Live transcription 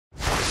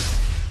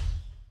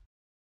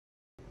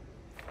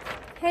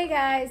Hey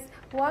guys,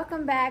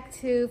 welcome back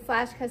to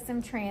Flash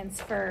Custom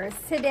Transfers.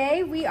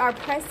 Today we are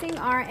pressing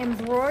our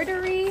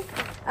embroidery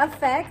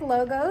effect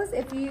logos.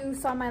 If you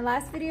saw my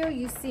last video,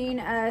 you've seen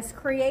us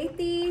create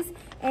these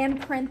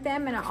and print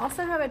them, and I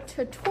also have a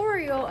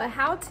tutorial, a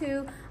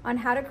how-to on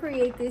how to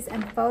create this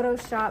in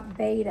Photoshop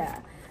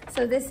Beta.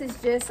 So this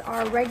is just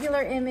our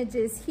regular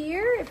images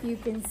here. If you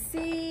can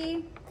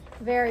see,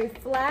 very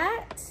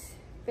flat,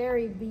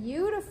 very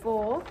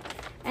beautiful.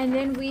 And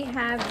then we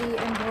have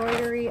the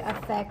embroidery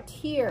effect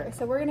here.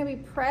 So we're gonna be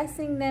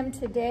pressing them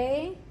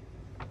today,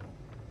 as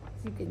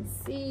you can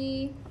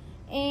see.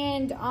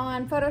 And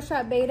on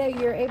Photoshop Beta,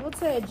 you're able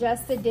to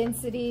adjust the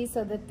density,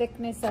 so the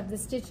thickness of the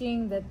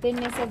stitching, the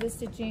thinness of the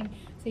stitching,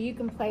 so you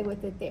can play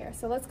with it there.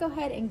 So let's go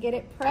ahead and get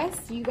it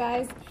pressed. You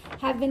guys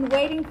have been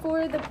waiting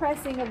for the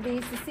pressing of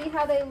these to see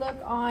how they look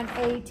on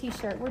a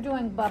t-shirt. We're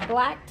doing a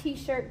black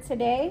t-shirt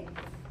today,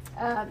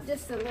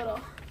 just a little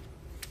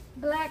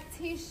black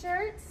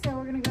t-shirt. So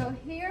we're gonna go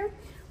here.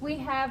 We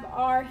have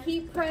our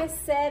heat press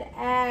set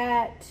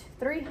at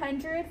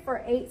 300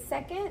 for 8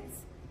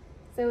 seconds.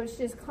 So it's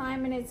just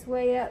climbing its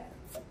way up.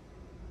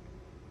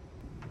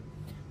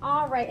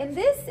 All right, and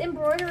this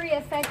embroidery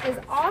effect is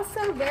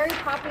also very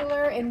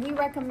popular, and we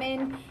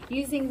recommend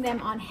using them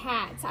on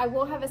hats. I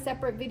will have a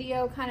separate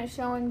video kind of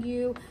showing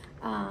you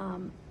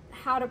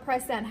how to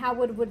press that and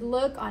how it would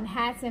look on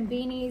hats and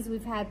beanies.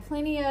 We've had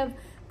plenty of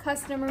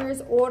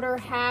customers order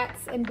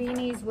hats and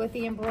beanies with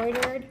the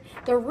embroidered.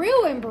 They're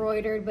real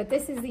embroidered, but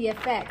this is the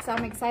effect. So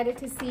I'm excited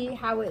to see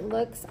how it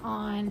looks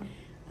on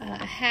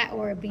a hat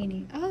or a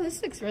beanie. Oh,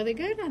 this looks really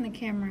good on the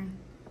camera.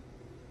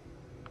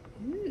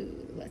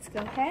 Ooh, let's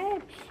go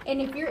ahead.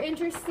 And if you're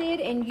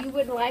interested and you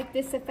would like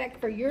this effect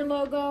for your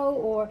logo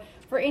or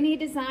for any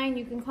design,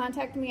 you can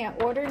contact me at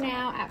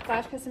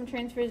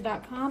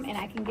ordernow@FlashCustomTransfers.com and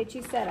I can get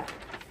you set up.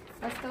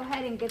 Let's go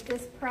ahead and get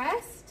this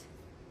pressed.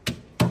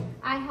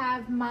 I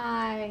have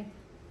my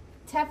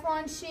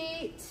Teflon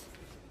sheet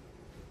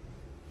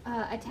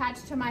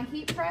attached to my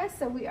heat press,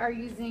 so we are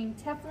using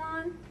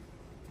Teflon.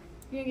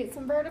 You're gonna get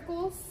some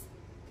verticals.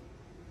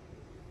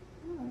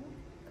 Oh,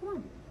 come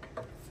on.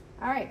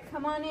 All right,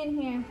 come on in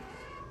here.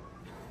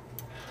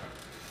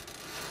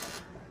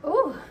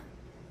 Ooh,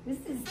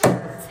 this is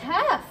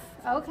tough.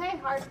 Okay,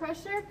 hard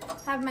pressure.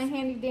 Have my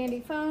handy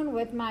dandy phone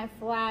with my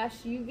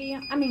flash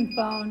fan.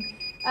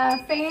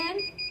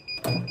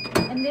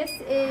 And this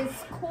is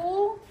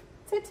cool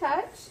to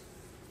touch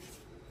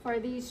for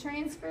these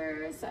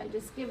transfers. So I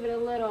just give it a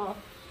little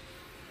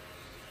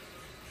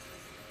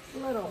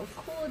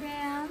cool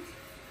down.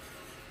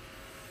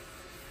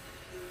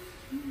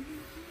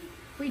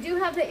 We do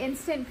have the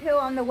instant peel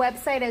on the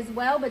website as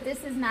well, but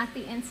this is not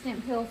the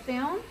instant peel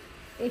film.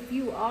 If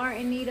you are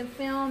in need of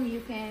film,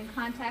 you can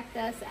contact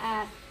us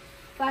at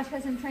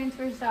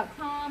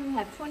FlashCustomTransfers.com. We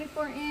have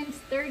 24-inch,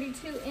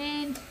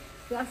 32-inch.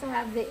 We also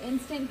have the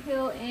instant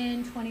peel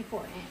in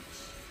 24-inch.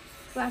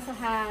 We also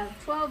have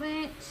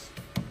 12-inch.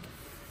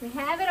 We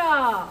have it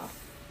all.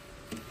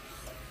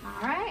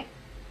 All right.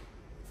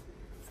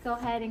 Let's go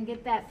ahead and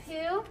get that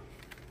peel.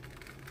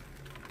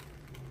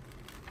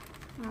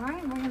 All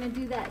right, and we're gonna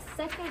do that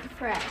second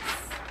press.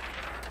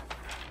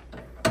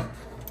 All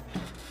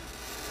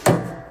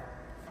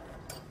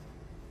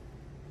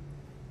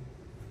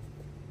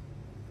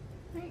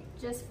right,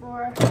 just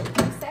for a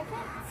few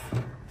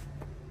seconds.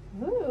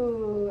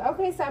 Ooh,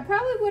 okay, so I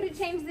probably would have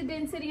changed the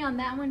density on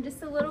that one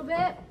just a little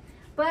bit,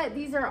 but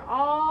these are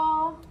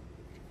all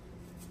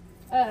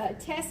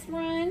test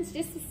runs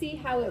just to see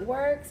how it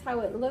works, how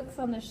it looks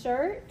on the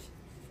shirt.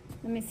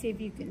 Let me see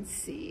if you can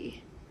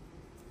see.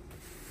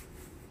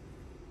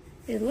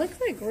 It looks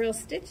like real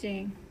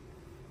stitching.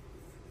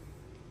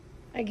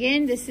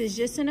 Again, this is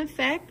just an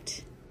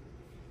effect.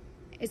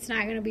 It's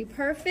not going to be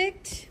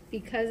perfect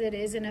because it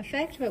is an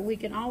effect, but we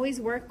can always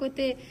work with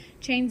it,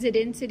 change the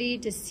density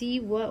to see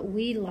what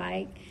we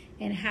like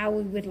and how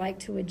we would like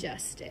to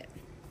adjust it.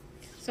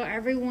 So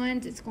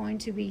everyone's, it's going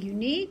to be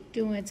unique,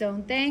 doing its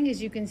own thing.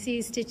 As you can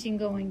see, stitching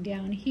going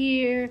down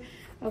here,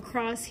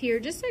 across here,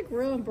 just like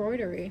real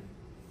embroidery.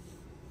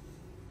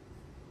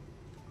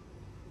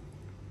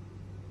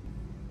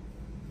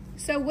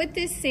 So with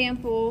this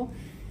sample,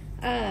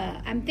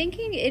 I'm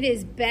thinking it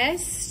is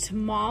best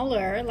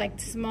smaller,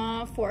 like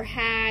small for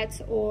hats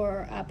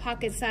or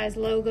pocket-sized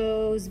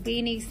logos,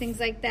 beanies, things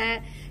like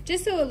that,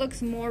 just so it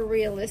looks more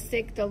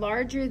realistic. The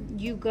larger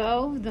you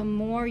go, the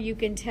more you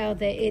can tell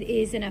that it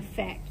is an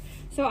effect.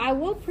 So I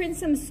will print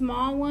some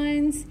small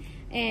ones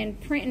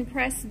and print and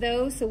press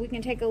those so we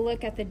can take a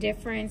look at the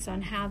difference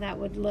on how that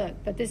would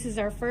look. But this is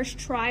our first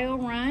trial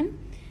run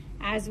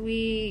as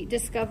we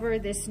discover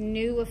this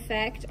new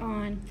effect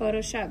on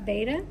Photoshop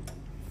Beta.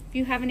 If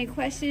you have any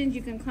questions,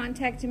 you can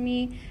contact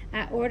me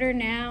at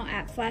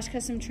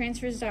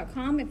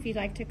ordernow@FlashCustomTransfers.com if you'd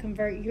like to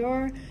convert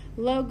your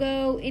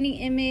logo, any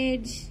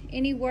image,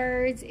 any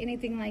words,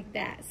 anything like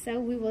that.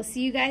 So we will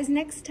see you guys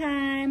next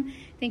time.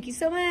 Thank you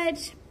so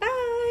much. Bye.